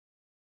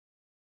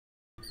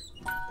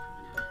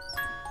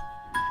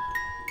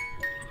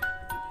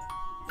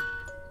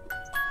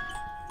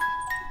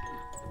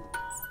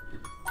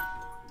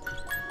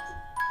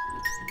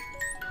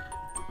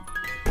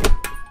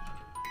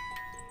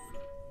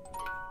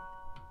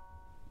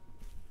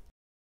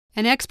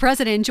An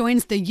ex-president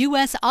joins the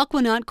U.S.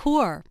 Aquanaut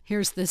Corps.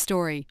 Here's the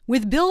story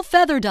with Bill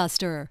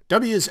Featherduster.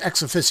 W's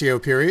ex officio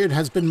period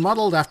has been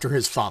modeled after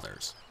his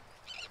father's,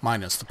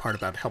 minus the part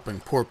about helping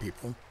poor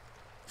people,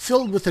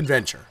 filled with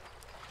adventure.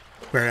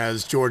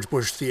 Whereas George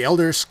Bush the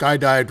Elder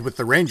skydived with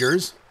the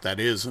Rangers, that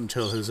is,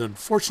 until his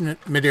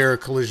unfortunate mid-air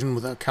collision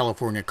with a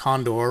California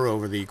condor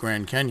over the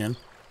Grand Canyon.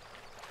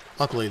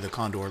 Luckily, the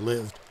condor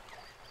lived.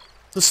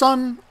 The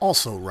sun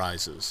also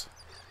rises.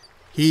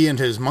 He and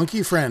his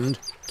monkey friend,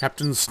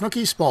 Captain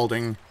Snooky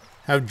Spaulding,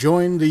 have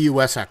joined the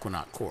U.S.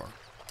 Aquanaut Corps.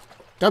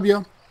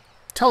 W,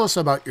 tell us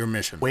about your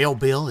mission. Well,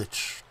 Bill,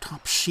 it's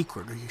top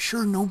secret. Are you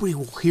sure nobody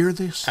will hear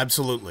this?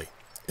 Absolutely.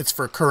 It's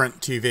for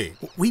current TV.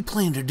 What we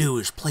plan to do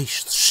is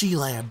place the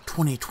SEALAB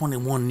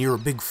 2021 near a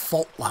big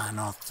fault line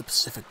off the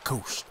Pacific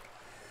coast.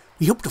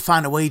 We hope to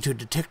find a way to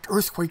detect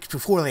earthquakes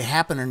before they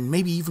happen and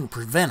maybe even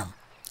prevent them.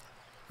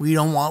 We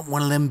don't want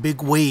one of them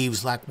big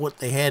waves like what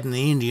they had in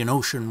the Indian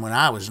Ocean when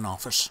I was in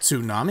office.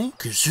 Tsunami?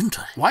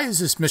 Gesundheit. Why is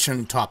this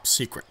mission top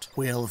secret?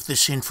 Well, if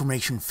this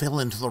information fell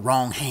into the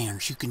wrong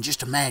hands, you can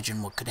just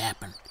imagine what could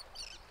happen.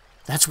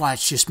 That's why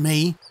it's just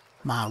me,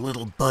 my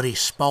little buddy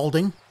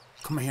Spaulding,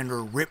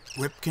 Commander Rip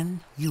Ripken,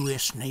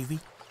 U.S.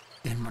 Navy,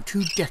 and my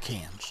two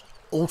deckhands,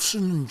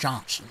 Olson and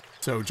Johnson.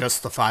 So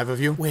just the 5 of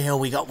you? Well,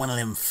 we got one of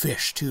them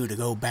fish, too, to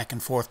go back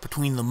and forth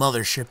between the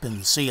mothership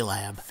and the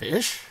SEALAB.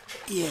 Fish?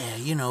 Yeah,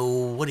 you know,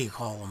 what do you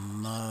call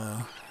them?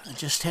 I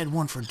just had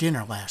one for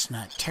dinner last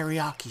night,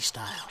 teriyaki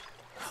style.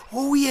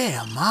 Oh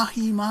yeah,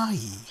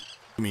 mahi-mahi.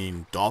 You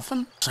mean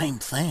dolphin? Same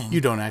thing. You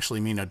don't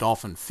actually mean a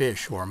dolphin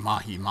fish, or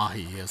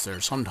mahi-mahi, as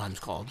they're sometimes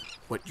called.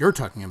 What you're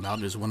talking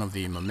about is one of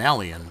the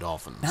mammalian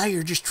dolphins. Now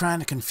you're just trying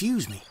to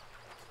confuse me.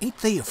 Ain't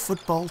they a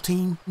football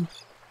team?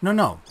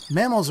 No.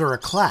 Mammals are a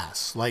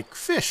class, like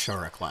fish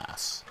are a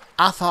class.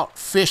 I thought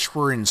fish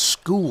were in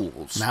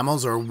schools.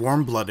 Mammals are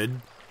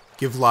warm-blooded,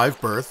 give live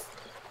birth,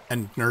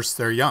 and nurse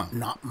their young.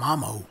 Not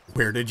Mamo.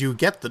 Where did you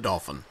get the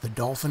dolphin? The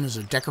dolphin is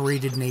a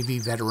decorated Navy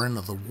veteran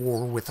of the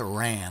war with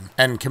Iran.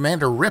 And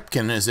Commander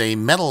Ripken is a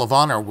Medal of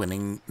Honor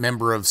winning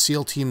member of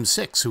SEAL Team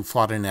 6 who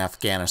fought in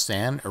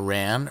Afghanistan,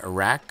 Iran,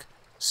 Iraq,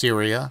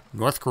 Syria,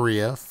 North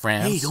Korea,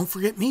 France. Hey, don't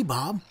forget me,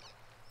 Bob.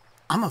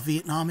 I'm a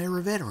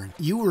Vietnam-era veteran.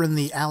 You were in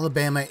the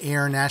Alabama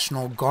Air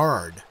National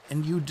Guard,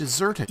 and you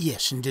deserted.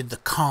 Yes, and did the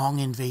Kong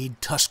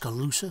invade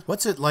Tuscaloosa?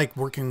 What's it like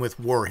working with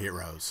war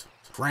heroes?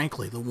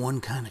 Frankly, the one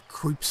kind of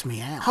creeps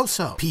me out. How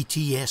so?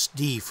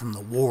 PTSD from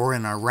the war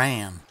in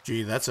Iran.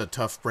 Gee, that's a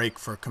tough break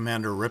for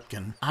Commander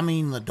Ripken. I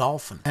mean the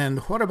dolphin. And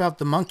what about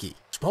the monkey?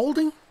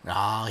 Spaulding?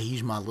 Ah,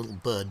 he's my little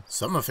bud.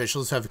 Some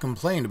officials have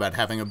complained about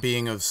having a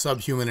being of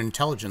subhuman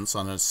intelligence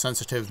on a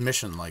sensitive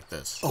mission like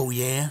this. Oh,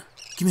 yeah?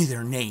 Give me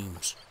their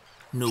names.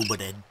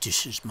 Nobody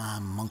dishes my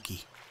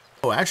monkey.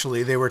 Oh,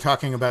 actually, they were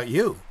talking about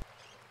you.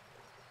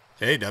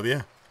 Hey,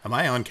 W. Am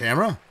I on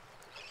camera?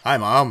 Hi,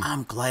 Mom.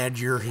 I'm glad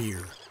you're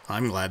here.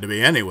 I'm glad to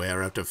be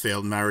anywhere after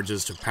failed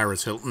marriages to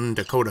Paris Hilton,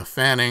 Dakota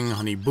Fanning,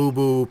 Honey Boo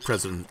Boo,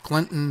 President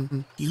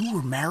Clinton. You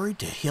were married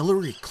to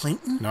Hillary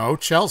Clinton? No,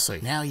 Chelsea.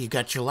 Now you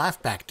got your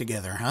life back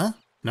together, huh?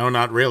 No,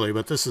 not really,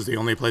 but this is the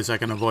only place I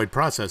can avoid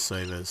process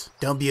savers.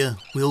 W,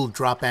 we'll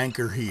drop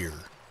anchor here.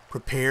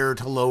 Prepare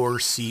to lower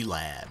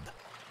SEALAB.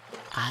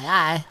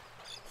 Aye,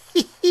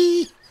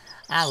 aye.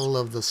 I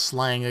love the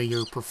slang of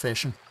your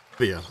profession.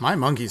 Yeah, my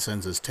monkey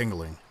sense is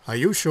tingling. Are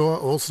you sure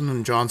Olson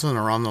and Johnson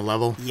are on the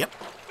level? Yep,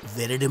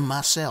 vetted him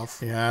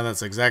myself. Yeah,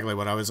 that's exactly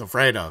what I was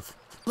afraid of.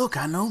 Look,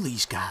 I know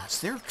these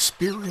guys. They're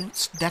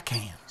experienced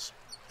deckhands.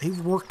 They've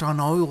worked on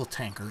oil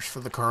tankers for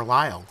the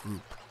Carlyle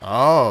Group.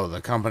 Oh,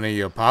 the company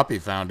your poppy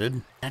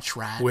founded. That's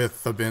right.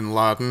 With the Bin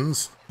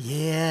Ladens?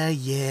 Yeah,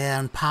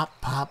 and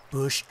Pop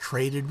Bush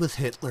traded with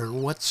Hitler.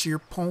 What's your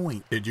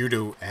point? Did you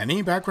do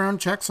any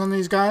background checks on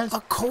these guys?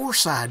 Of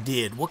course I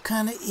did. What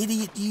kind of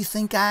idiot do you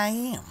think I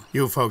am?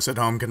 You folks at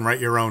home can write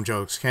your own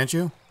jokes, can't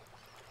you?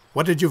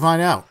 What did you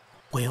find out?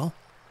 Well,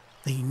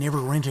 they never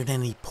rented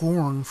any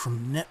porn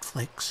from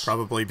Netflix.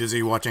 Probably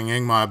busy watching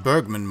Ingmar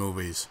Bergman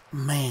movies.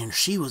 Man,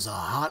 she was a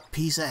hot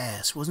piece of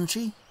ass, wasn't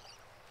she?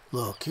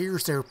 Look,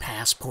 here's their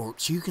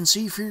passports. You can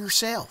see for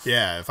yourself.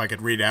 Yeah, if I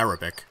could read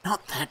Arabic.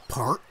 Not that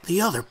part,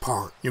 the other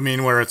part. You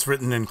mean where it's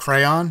written in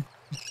crayon?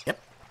 Yep.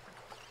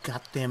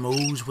 Got them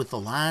O's with the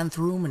line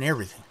through them and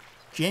everything.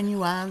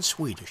 Genuine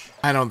Swedish.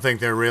 I don't think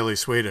they're really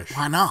Swedish.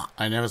 Why not?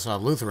 I never saw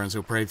Lutherans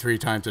who prayed 3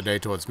 times a day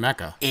towards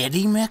Mecca.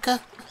 Eddie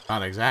Mecca?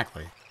 Not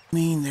exactly.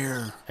 Mean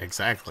they're...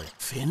 Exactly.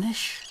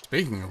 Finnish?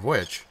 Speaking of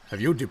which, have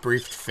you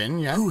debriefed Finn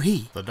yet? Who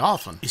he? The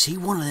dolphin. Is he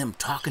one of them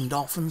talking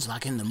dolphins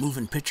like in the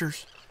moving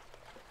pictures?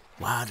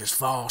 Why does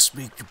Fall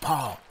speak to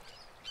Paul?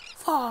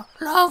 Fall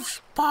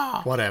loves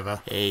Paul.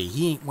 Whatever. Hey,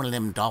 he ain't one of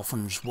them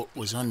dolphins what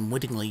was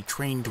unwittingly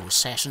trained to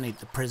assassinate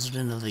the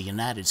President of the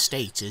United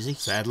States, is he?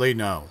 Sadly,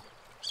 no.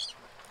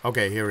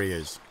 Okay, here he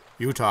is.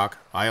 You talk,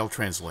 I'll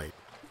translate.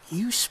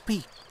 You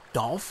speak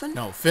dolphin?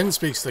 No, Finn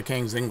speaks the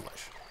King's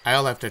English.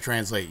 I'll have to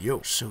translate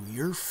you. So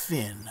you're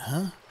Finn,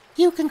 huh?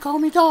 You can call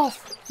me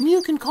Dolph, and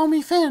you can call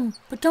me Finn,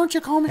 but don't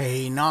you call me...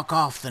 Hey, knock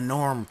off the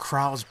Norm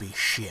Crosby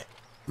shit.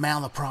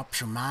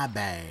 Malaprops are my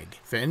bag.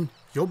 Finn,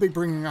 you'll be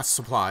bringing us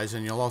supplies,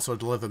 and you'll also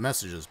deliver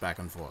messages back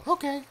and forth.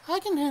 Okay,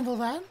 I can handle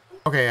that.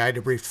 Okay, I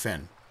debriefed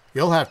Finn.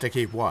 You'll have to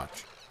keep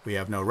watch. We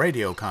have no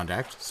radio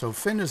contact, so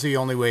Finn is the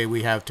only way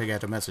we have to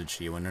get a message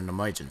to you in an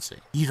emergency.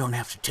 You don't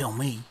have to tell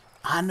me.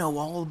 I know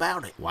all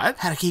about it. What?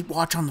 How to keep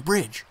watch on the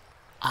bridge.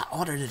 I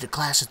audited a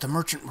class at the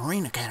Merchant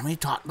Marine Academy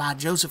taught by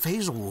Joseph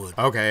Hazelwood.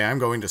 Okay, I'm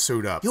going to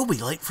suit up. You'll be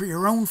late for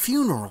your own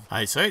funeral.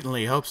 I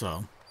certainly hope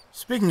so.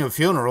 Speaking of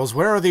funerals,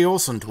 where are the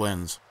Olsen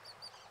twins?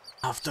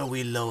 After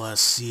we lower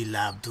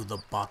SEALAB to the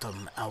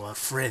bottom, our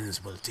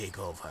friends will take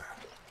over.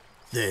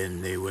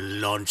 Then they will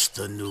launch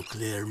the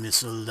nuclear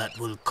missile that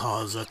will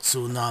cause a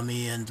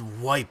tsunami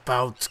and wipe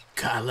out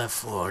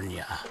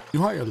California.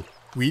 Well,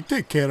 we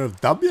take care of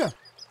Dubya.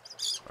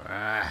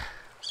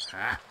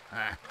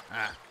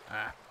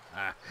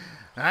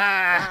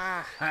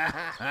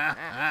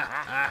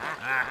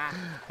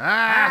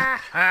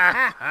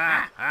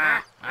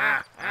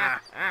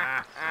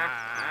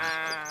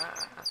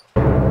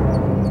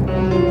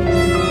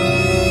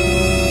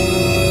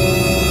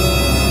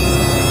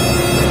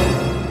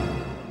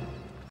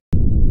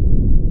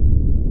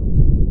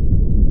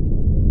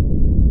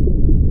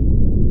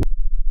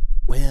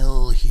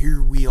 Well,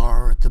 here we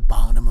are at the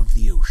bottom of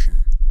the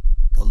ocean.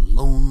 The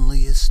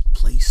loneliest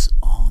place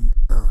on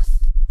Earth.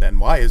 Then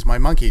why is my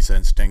monkey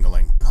sense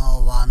tingling?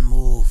 No one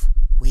move.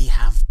 We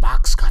have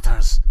box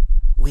cutters.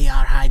 We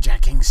are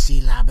hijacking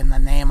SEALAB in the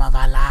name of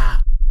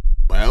Allah.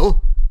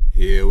 Well,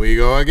 here we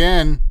go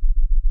again.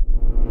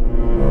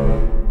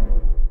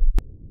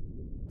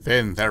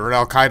 Finn, there are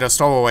Al-Qaeda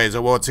stowaways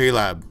aboard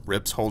SEALAB.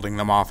 Rip's holding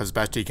them off as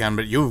best he can,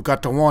 but you've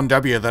got to warn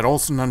W that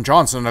Olsen and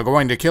Johnson are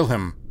going to kill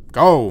him.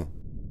 Go!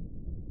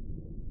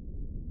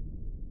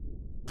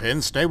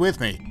 Finn, stay with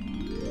me.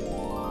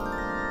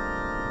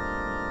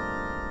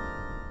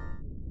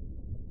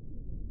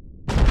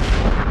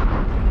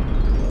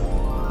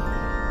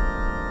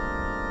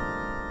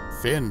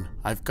 Finn,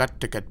 I've got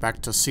to get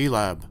back to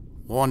SEALAB.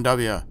 Warn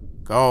W.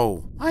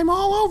 Go. I'm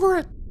all over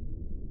it.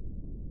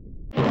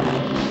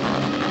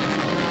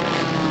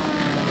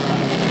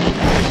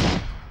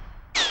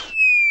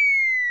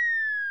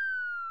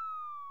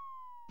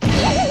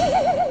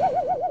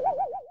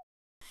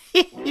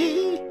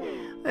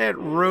 That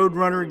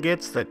Roadrunner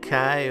gets the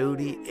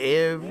coyote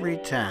every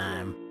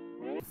time.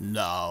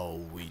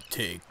 Now we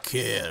take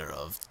care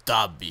of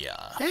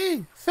Dubya.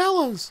 Hey,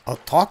 fellas. A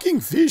talking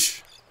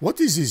fish? What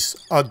is this,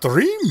 a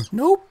dream?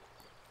 Nope.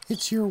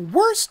 It's your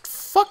worst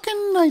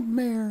fucking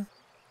nightmare.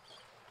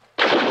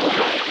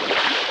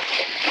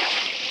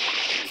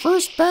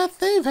 First bath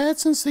they've had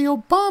since the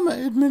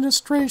Obama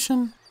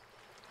administration.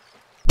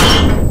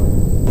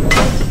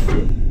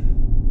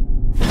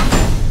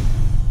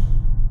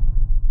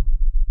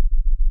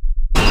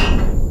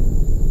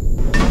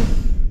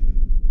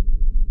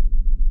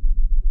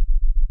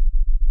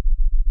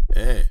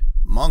 Hey,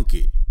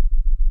 monkey.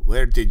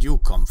 Where did you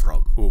come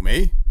from? Who,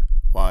 me?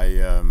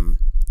 Why,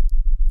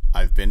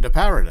 I've been to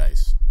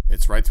paradise.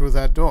 It's right through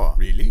that door.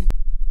 Really?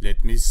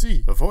 Let me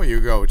see. Before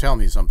you go, tell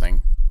me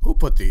something. Who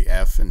put the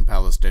F in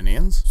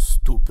Palestinians?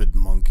 Stupid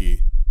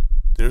monkey.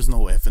 There's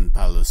no F in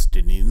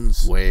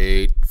Palestinians.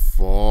 Wait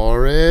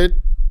for it.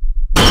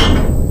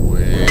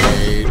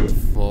 Wait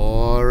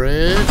for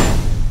it.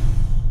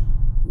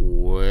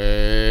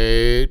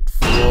 Wait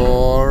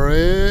for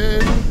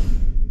it.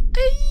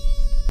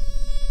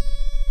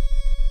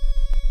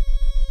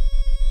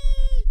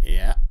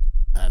 Yeah,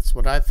 that's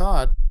what I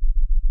thought.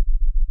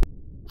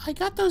 I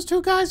got those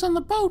two guys on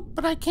the boat,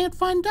 but I can't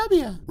find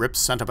W. Rip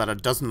sent about a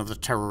dozen of the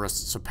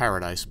terrorists to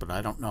paradise, but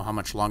I don't know how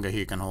much longer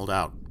he can hold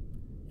out.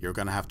 You're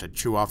gonna have to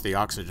chew off the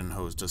oxygen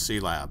hose to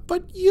SEALAB.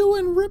 But you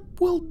and Rip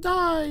will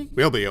die.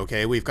 We'll be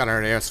okay. We've got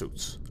our air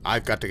suits.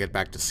 I've got to get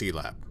back to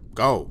SEALAB.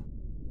 Go.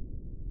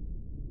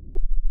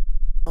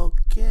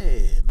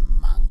 Okay,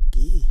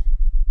 monkey.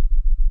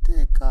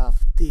 Take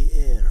off the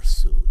air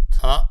suit.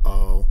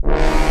 Uh-oh.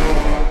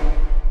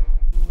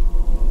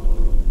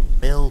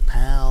 Well,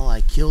 pal,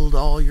 I killed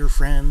all your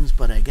friends,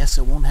 but I guess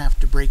I won't have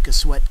to break a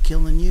sweat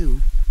killing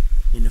you.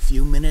 In a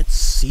few minutes,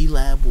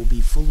 SEALAB will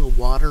be full of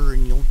water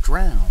and you'll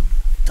drown.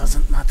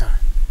 Doesn't matter.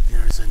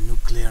 There's a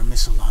nuclear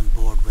missile on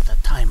board with a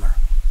timer.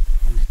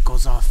 When it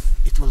goes off,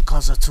 it will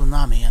cause a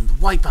tsunami and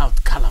wipe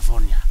out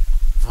California.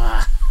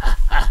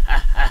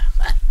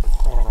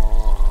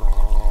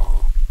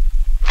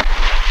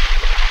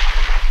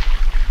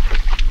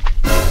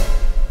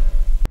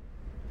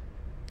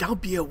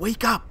 Dubya,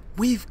 wake up!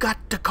 We've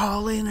got to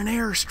call in an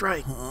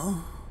airstrike.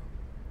 Huh?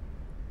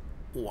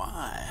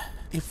 Why?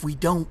 If we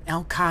don't,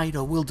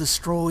 Al-Qaeda will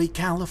destroy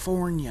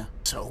California.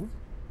 So?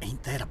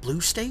 Ain't that a blue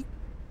state?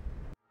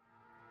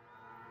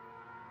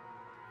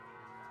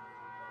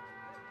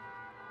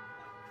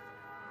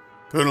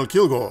 Colonel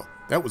Kilgore,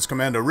 that was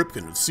Commander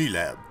Ripken of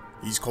SEALAB.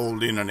 He's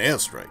called in an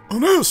airstrike.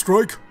 An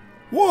airstrike?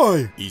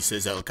 Why? He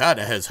says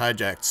Al-Qaeda has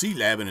hijacked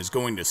SEALAB and is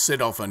going to set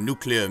off a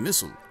nuclear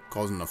missile,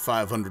 causing a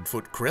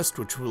 500-foot crest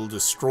which will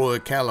destroy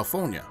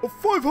California. A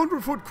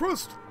 500-foot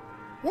crest?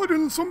 Why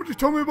didn't somebody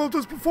tell me about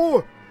this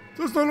before?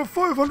 There's not a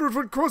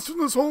 500-foot crest in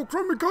this whole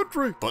crummy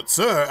country. But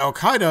sir,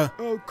 Al-Qaeda...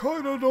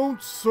 Al-Qaeda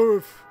don't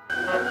surf.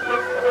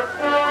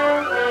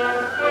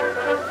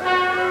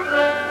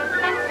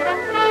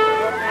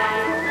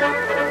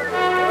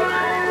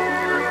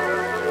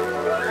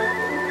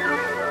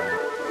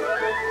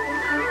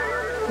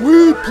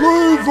 We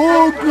play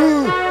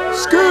Wagner!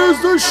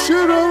 Scares the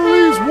shit out of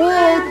these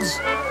wags!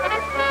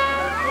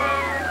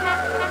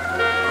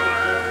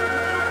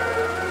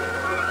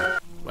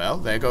 Well,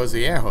 there goes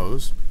the air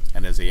hose.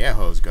 And as the air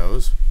hose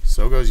goes,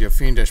 so goes your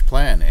fiendish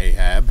plan,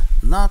 Ahab.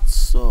 Not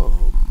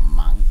so,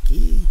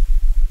 monkey.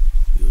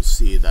 You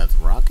see that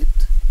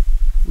rocket?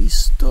 We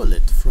stole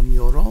it from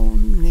your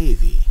own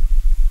navy.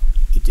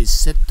 It is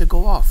set to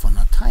go off on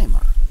a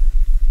timer.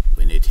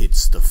 When it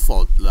hits the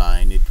fault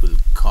line, it will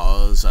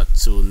cause a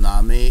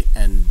tsunami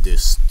and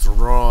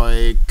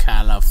destroy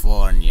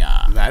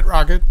California. That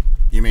rocket?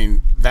 You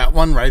mean that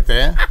one right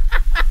there?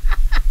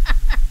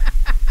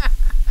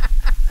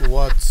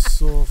 What's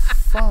so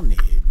funny,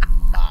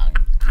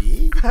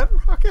 monkey? That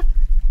rocket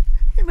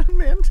in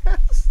unmanned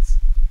tests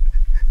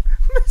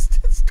missed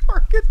its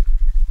target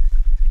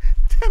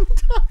 10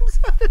 times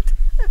out of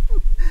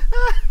 10.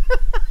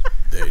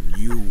 Then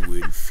you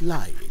will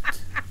fly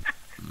it,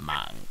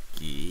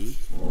 monkey.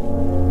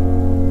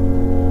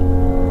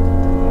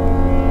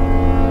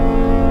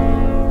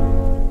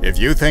 If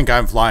you think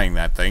I'm flying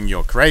that thing,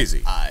 you're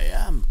crazy. I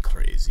am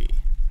crazy.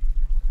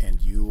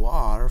 And you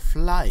are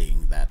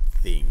flying that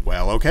thing.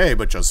 Well, okay,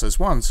 but just this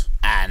once.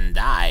 And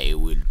I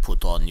will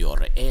put on your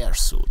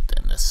airsuit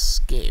and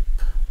escape.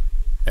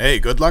 Hey,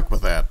 good luck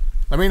with that.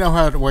 Let me know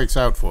how it works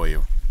out for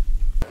you.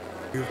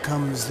 Here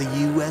comes the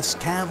U.S.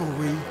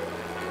 cavalry.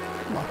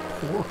 My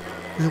poor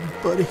little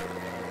buddy.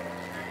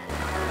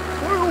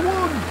 Fire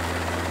one!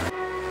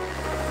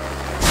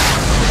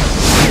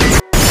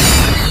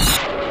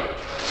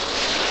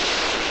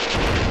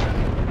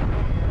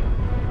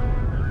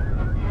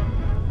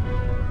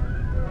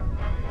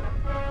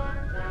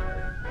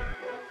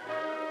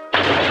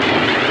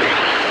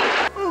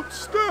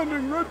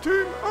 Outstanding, Red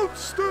Team!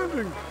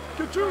 Outstanding!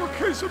 Get you a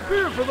case of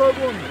beer for that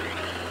one!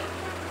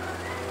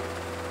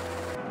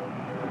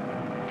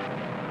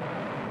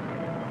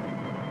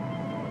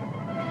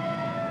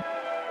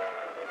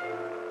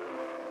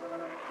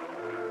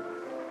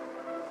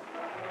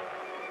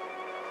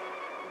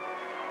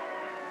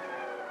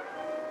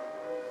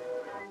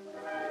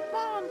 Come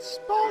on,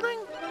 Spaulding!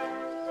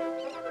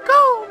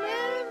 Go,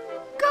 man!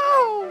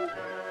 Go!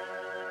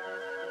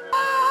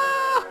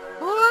 Ah!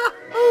 Ah!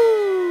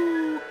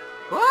 Ooh!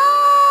 Ah!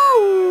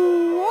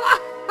 Ooh!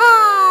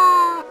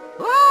 Ah!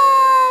 Ah!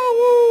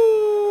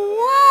 Ooh!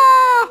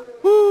 Ah!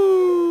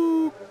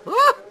 Ooh!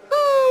 Ah!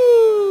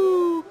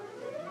 Ooh!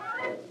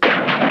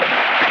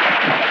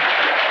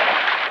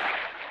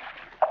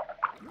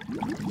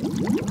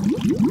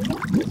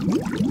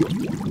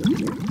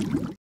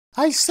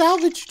 I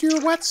salvaged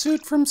your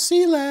wetsuit from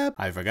SEALAB.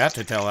 I forgot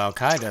to tell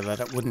Al-Qaeda that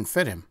it wouldn't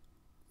fit him.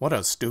 What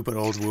a stupid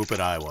old whoopit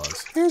I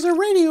was. There's a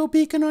radio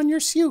beacon on your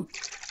suit.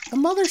 The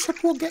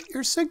mothership will get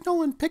your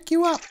signal and pick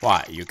you up.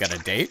 Why, you got a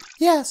date?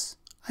 Yes,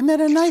 I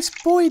met a nice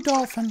boy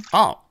dolphin.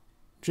 Oh,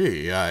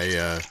 gee,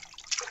 I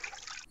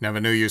never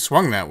knew you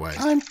swung that way.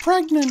 I'm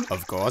pregnant.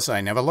 Of course,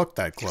 I never looked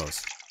that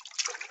close.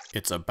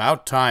 It's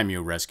about time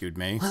you rescued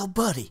me. Well,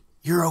 buddy,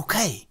 you're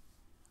okay.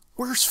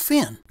 Where's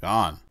Finn?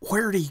 Gone.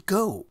 Where'd he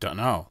go?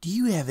 Dunno. Do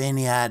you have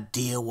any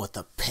idea what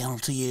the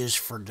penalty is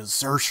for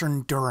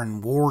desertion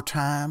during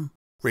wartime?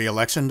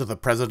 Re-election to the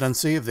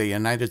presidency of the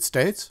United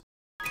States?